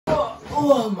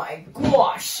Oh my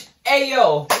gosh. Hey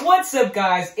yo, what's up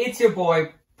guys? It's your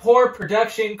boy, Poor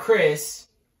Production Chris.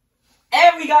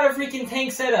 And we got a freaking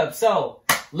tank set up, so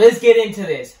let's get into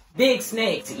this. Big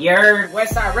snakes, you heard?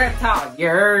 Westside Reptile, you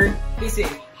heard? This is,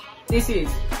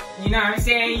 you know what I'm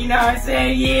saying?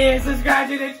 Yeah, subscribe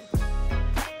to the...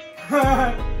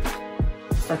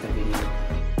 Start the video.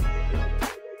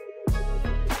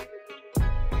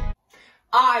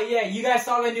 Ah, yeah, you guys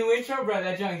saw the new intro, bro?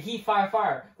 That junk, Heat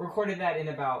Fire. Recorded that in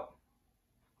about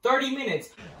 30 minutes.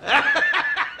 Are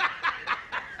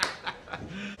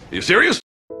you serious?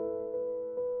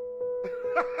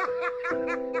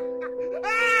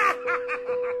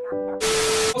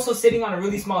 Also sitting on a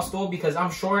really small stool because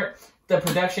I'm short. The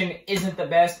production isn't the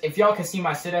best. If y'all can see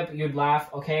my setup, you'd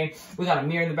laugh, okay? We got a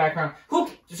mirror in the background.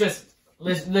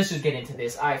 Let's just get into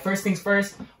this. All right, first things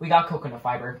first, we got coconut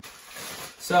fiber.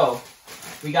 So,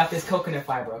 we got this coconut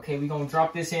fiber, okay? We're gonna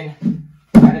drop this in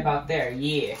right about there.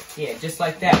 Yeah, just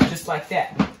like that.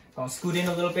 Gonna scoot in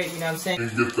a little bit, you know what I'm saying? And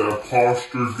get that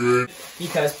posture good.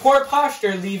 Because poor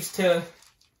posture leads to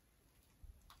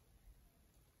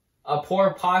a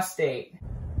poor prostate.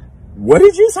 What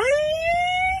did you say?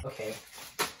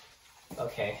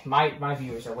 Okay, my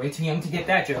viewers are way too young to get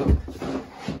that joke.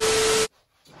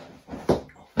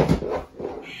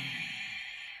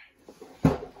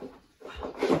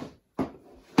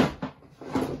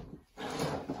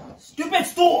 Stupid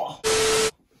stool!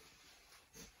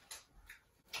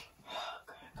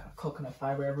 Got coconut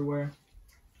fiber everywhere.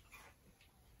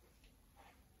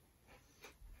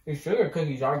 These sugar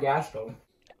cookies are gas though.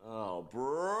 Oh,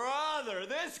 brother,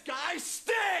 this guy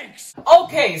stinks!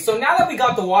 Okay, so now that we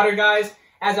got the water, guys,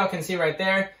 as y'all can see right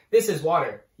there, this is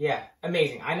water. Yeah,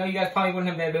 amazing. I know you guys probably wouldn't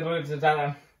have been able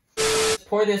to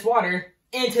pour this water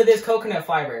into this coconut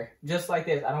fiber, just like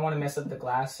this. I don't want to mess up the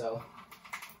glass, so...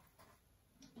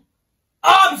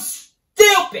 I'm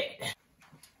stupid!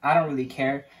 I don't really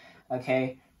care,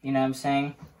 okay? You know what I'm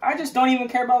saying? I just don't even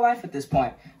care about life at this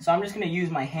point. So I'm just going to use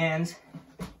my hands,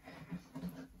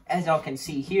 as y'all can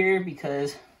see here,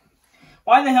 because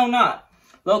why the hell not?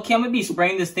 Low-key, I'm going to be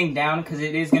spraying this thing down because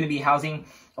it is going to be housing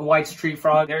a white street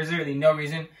frog. There's really no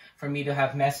reason for me to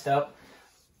have messed up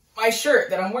my shirt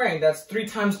that I'm wearing. That's 3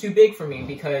 times too big for me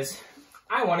because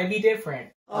I want to be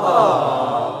different.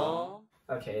 Aww.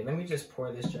 Okay, let me just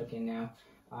pour this jug in now.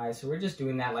 Alright, so we're just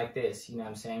doing that like this, you know what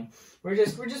I'm saying? We're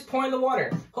just pouring the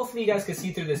water. Hopefully you guys can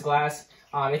see through this glass.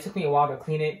 It took me a while to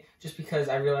clean it just because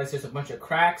I realized there's a bunch of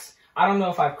cracks. I don't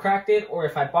know if I've cracked it or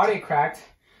if I bought it cracked.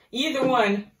 Either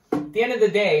one, at the end of the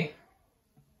day,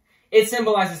 it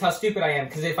symbolizes how stupid I am.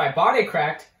 Because if I bought it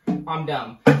cracked, I'm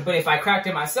dumb. But if I cracked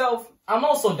it myself, I'm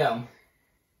also dumb.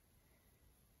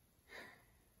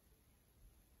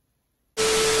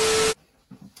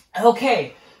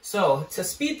 Okay, so to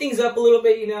speed things up a little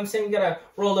bit, you know what I'm saying? We gotta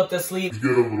roll up the sleeve.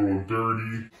 Get a little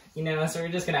dirty. You know, so we're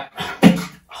just gonna...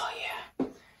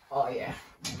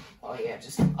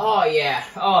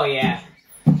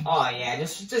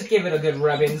 Just give it a good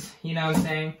rubbins, you know what I'm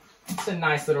saying? It's a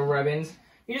nice little rubbins.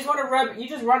 You just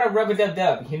run a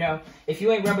rub-a-dub-dub, you know? If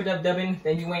you ain't rub-a-dub-dubbing,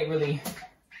 then you ain't really...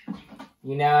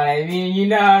 You know what I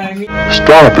mean?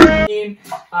 Stop it!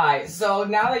 Alright, so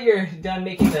now that you're done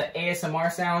making the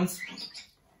ASMR sounds,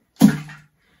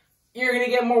 you're gonna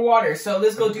get more water, so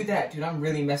let's go do that. Dude, I'm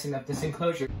really messing up this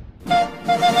enclosure.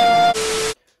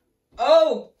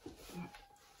 Oh,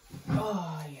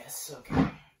 yes, okay.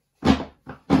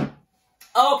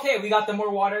 Okay, we got the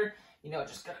more water. You know,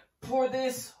 just gotta pour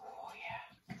this.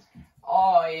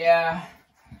 Oh, yeah.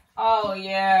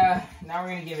 Now we're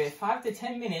gonna give it 5 to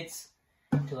 10 minutes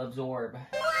to absorb.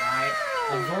 Alright?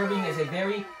 Absorbing is a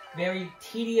very, very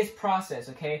tedious process,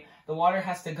 okay? The water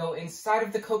has to go inside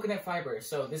of the coconut fiber,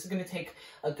 so this is gonna take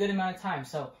a good amount of time,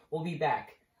 so we'll be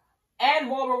back. And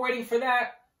while we're waiting for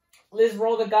that, let's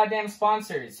roll the goddamn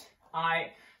sponsors.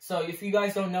 Alright? So if you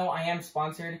guys don't know, I am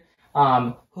sponsored.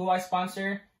 Who I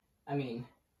sponsor? I mean,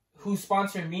 who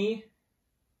sponsored me?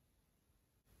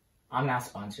 I'm not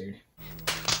sponsored.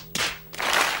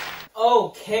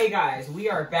 Okay, guys, we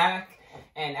are back.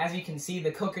 And as you can see,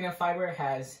 the coconut fiber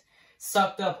has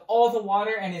sucked up all the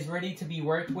water and is ready to be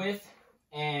worked with.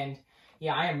 And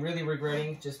yeah, I am really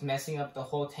regretting just messing up the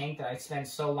whole tank that I spent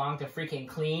so long to freaking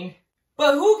clean.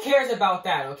 But who cares about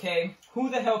that, okay? Who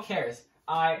the hell cares?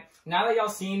 Now that y'all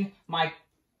seen my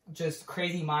just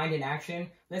crazy mind in action,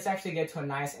 let's actually get to a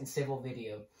nice and civil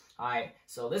video. Alright,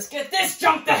 so let's get this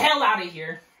junk the hell out of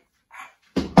here.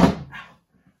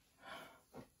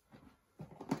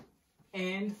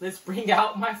 And let's bring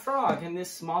out my frog in this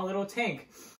small little tank.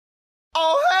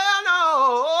 Oh, hell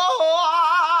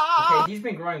no! Okay, he's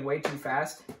been growing way too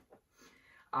fast.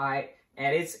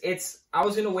 And I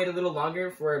was gonna wait a little longer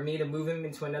for me to move him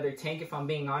into another tank, if I'm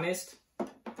being honest.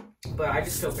 But I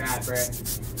just feel bad,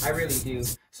 bruh. I really do.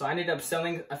 So I ended up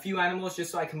selling a few animals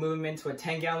just so I can move him into a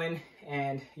 10-gallon.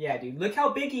 And yeah, dude, look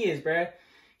how big he is, bruh.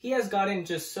 He has gotten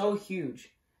just so huge.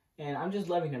 And I'm just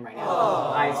loving him right now.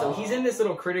 Alright, so he's in this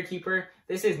little critter keeper.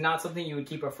 This is not something you would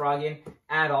keep a frog in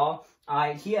at all.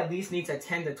 He at least needs a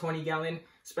 10 to 20 gallon,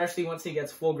 especially once he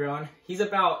gets full grown. He's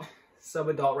about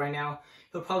sub-adult right now.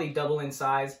 He'll probably double in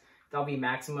size. That'll be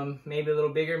maximum. Maybe a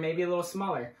little bigger, maybe a little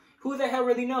smaller. Who the hell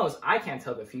really knows? I can't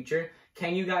tell the future.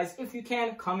 Can you guys? If you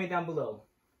can, comment down below.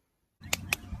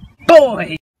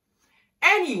 Boy!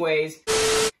 Anyways,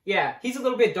 yeah, he's a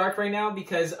little bit dark right now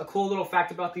because a cool little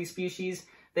fact about these species,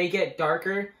 they get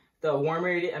darker the warmer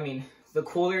it is, the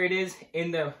cooler it is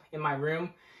in my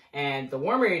room, and the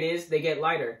warmer it is, they get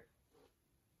lighter.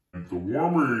 And the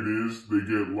warmer it is, they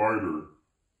get lighter.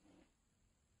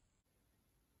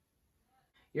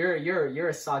 You're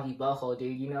a soggy butthole,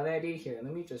 dude. You know that, dude? Here,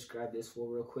 let me just grab this fool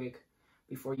real quick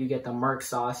before you get the Merc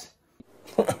sauce.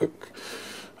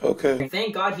 Okay.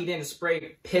 Thank God he didn't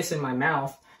spray piss in my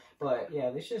mouth. But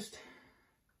yeah, let's just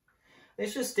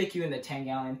stick you in the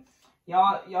 10-gallon.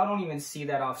 Y'all don't even see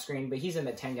that off screen, but he's in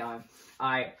the 10-gallon.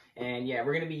 Alright, and yeah,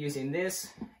 we're gonna be using this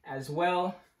as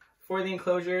well for the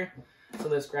enclosure. So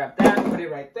let's grab that, put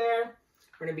it right there.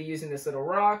 We're gonna be using this little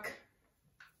rock.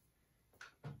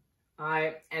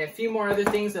 Alright, and a few more other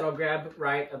things that I'll grab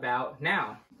right about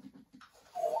now.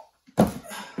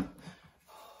 Okay.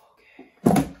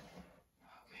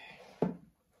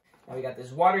 Now we got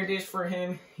this water dish for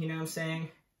him, you know what I'm saying?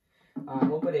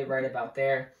 We'll put it right about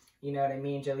there. You know what I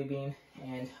mean, Jelly Bean?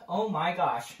 And oh my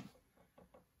gosh.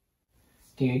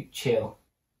 Dude, chill.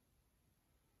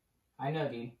 I know,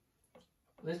 dude.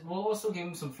 We'll also give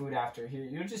him some food after. Here,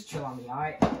 you just chill on me,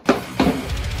 alright?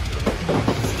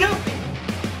 Stupid!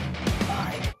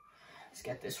 Alright. Let's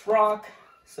get this rock.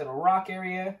 This little rock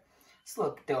area. This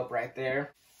look dope right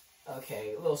there.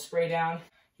 Okay, a little spray down.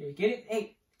 Here, get it.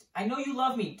 Hey, I know you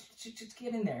love me. Just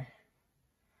get in there.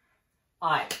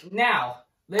 Alright, now,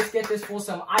 let's get this full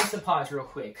some isopods real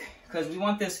quick. Because we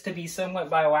want this to be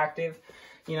somewhat bioactive.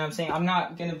 You know what I'm saying? I'm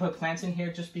not going to put plants in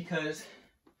here just because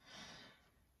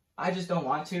I just don't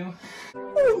want to.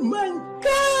 Oh my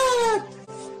god!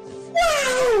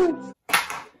 Wow!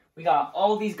 We got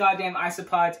all these goddamn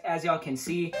isopods, as y'all can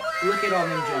see. Look at all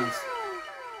them gems.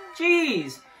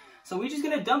 Jeez! So we're just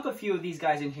going to dump a few of these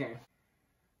guys in here.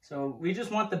 So we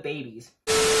just want the babies.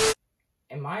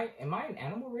 Am I an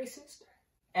animal racist?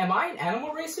 Am I an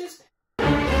animal racist?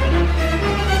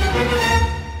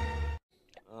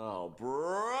 Oh,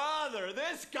 brother,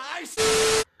 this guy...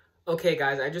 Okay,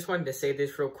 guys, I just wanted to say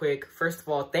this real quick. First of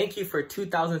all, thank you for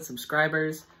 2,000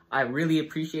 subscribers. I really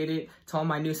appreciate it. To all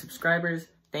my new subscribers,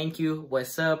 thank you.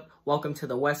 What's up? Welcome to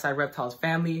the Westside Reptiles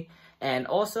family. And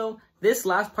also, this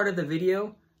last part of the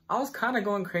video, I was kind of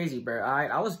going crazy, bro.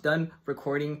 I was done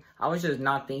recording. I was just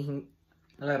not thinking...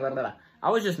 I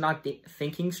was just not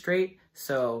thinking straight.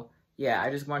 So, yeah, I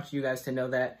just want you guys to know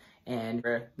that. And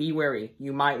be wary.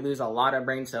 You might lose a lot of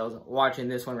brain cells watching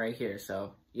this one right here.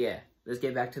 So, yeah, let's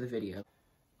get back to the video.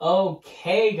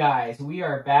 Okay, guys, we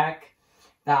are back.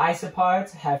 The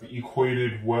isopods have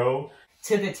Equated well.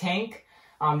 to the tank.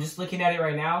 I'm just looking at it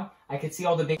right now. I can see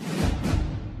all the big...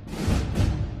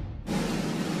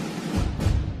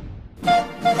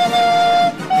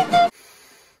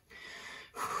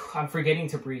 I'm forgetting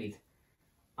to breathe.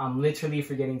 I'm literally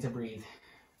forgetting to breathe.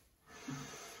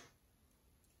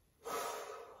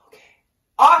 Okay.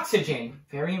 Oxygen!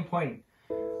 Very important.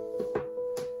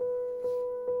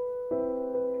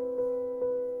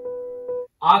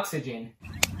 Oxygen.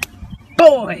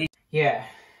 Boy! Yeah.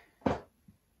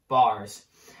 Bars.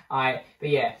 Alright, but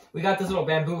yeah, we got this little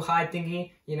bamboo hide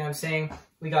thingy, you know what I'm saying?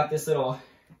 We got this little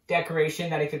decoration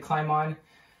that it could climb on.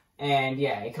 And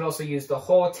yeah, it could also use the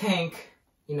whole tank,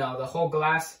 you know, the whole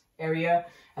glass area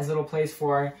as a little place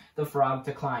for the frog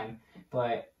to climb.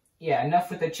 But yeah, enough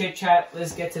with the chit chat.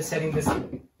 Let's get to setting this.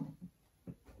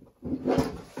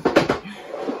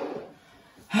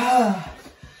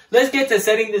 Let's get to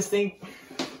setting this thing.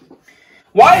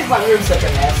 Why is my room such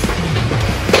a mess?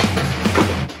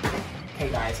 Okay,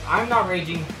 guys, I'm not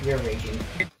raging. You're raging.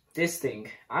 This thing,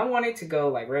 I want it to go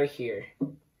like right here.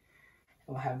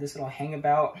 We'll have this little hang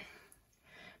about.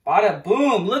 Bada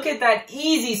boom! Look at that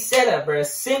easy setup, bro.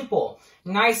 Simple.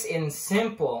 Nice and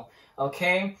simple.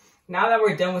 Okay? Now that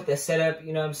we're done with the setup,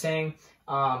 you know what I'm saying?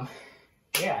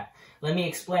 Yeah. Let me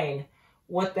explain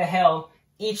what the hell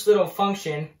each little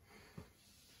function...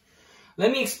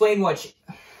 Let me explain what...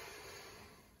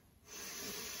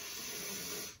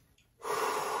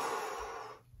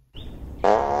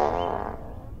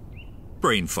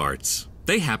 Brain farts.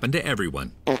 They happen to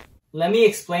everyone. Let me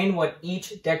explain what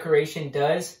each decoration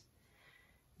does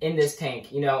in this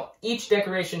tank. You know, each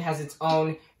decoration has its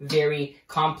own very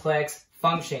complex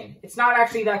function. It's not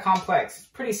actually that complex. It's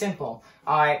pretty simple.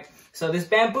 Alright, so this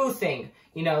bamboo thing,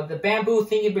 you know, the bamboo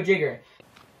thingy-bajigger.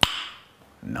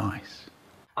 Nice.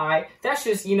 Alright, that's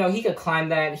just, you know, he could climb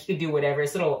that, he could do whatever.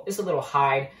 It's a little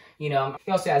hide, you know.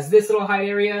 He also has this little hide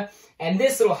area and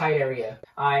this little hide area.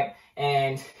 Alright,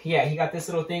 and yeah, he got this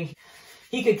little thing.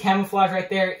 He could camouflage right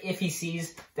there if he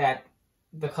sees that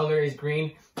the color is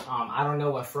green. I don't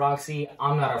know what frogs see.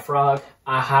 I'm not a frog.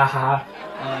 Ahaha.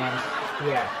 And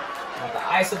yeah, got the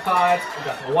isopods, we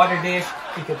got the water dish.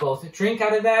 He could both drink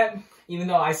out of that, even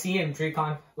though I see him drink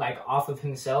on like off of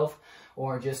himself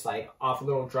or just like off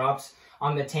little drops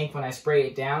on the tank when I spray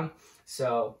it down.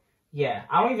 So yeah,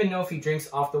 I don't even know if he drinks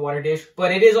off the water dish,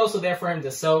 but it is also there for him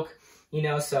to soak, you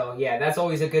know, so yeah, that's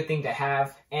always a good thing to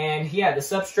have. And yeah, the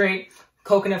substrate,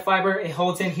 coconut fiber, it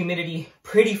holds in humidity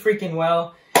pretty freaking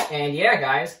well. And yeah,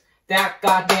 guys, that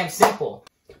goddamn simple.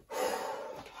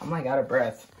 I'm like out of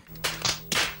breath.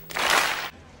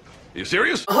 You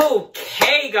serious?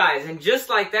 Okay, guys, and just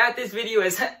like that, this video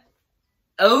is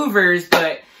over.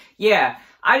 But yeah,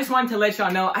 I just wanted to let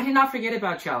y'all know I did not forget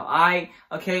about y'all. I'm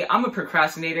a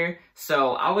procrastinator,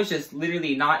 so I was just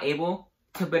literally not able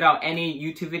to put out any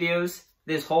YouTube videos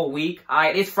this whole week.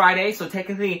 It's Friday, so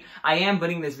technically I am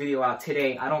putting this video out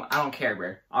today. I don't care,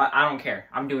 bro. I don't care.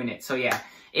 I'm doing it. So yeah,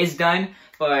 it's done.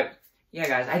 But yeah,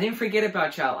 guys, I didn't forget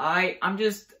about y'all. I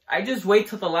just wait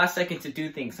till the last second to do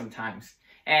things sometimes.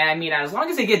 And I mean, as long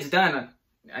as it gets done,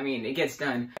 I mean, it gets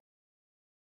done.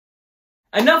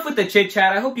 Enough with the chit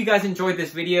chat. I hope you guys enjoyed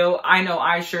this video. I know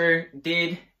I sure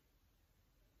did.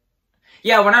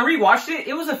 Yeah, when I rewatched it,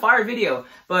 it was a fire video.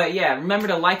 But yeah, remember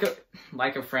to like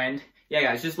a friend. Yeah,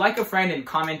 guys, just like a friend and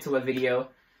comment to a video.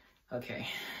 Okay.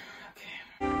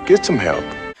 Get some help.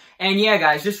 And yeah,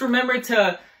 guys, just remember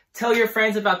to tell your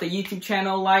friends about the YouTube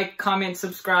channel. Like, comment,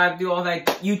 subscribe, do all that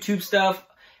YouTube stuff.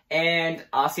 And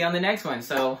I'll see you on the next one.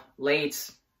 So,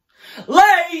 lates.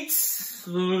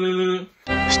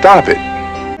 Stop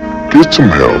it. Get some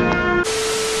help.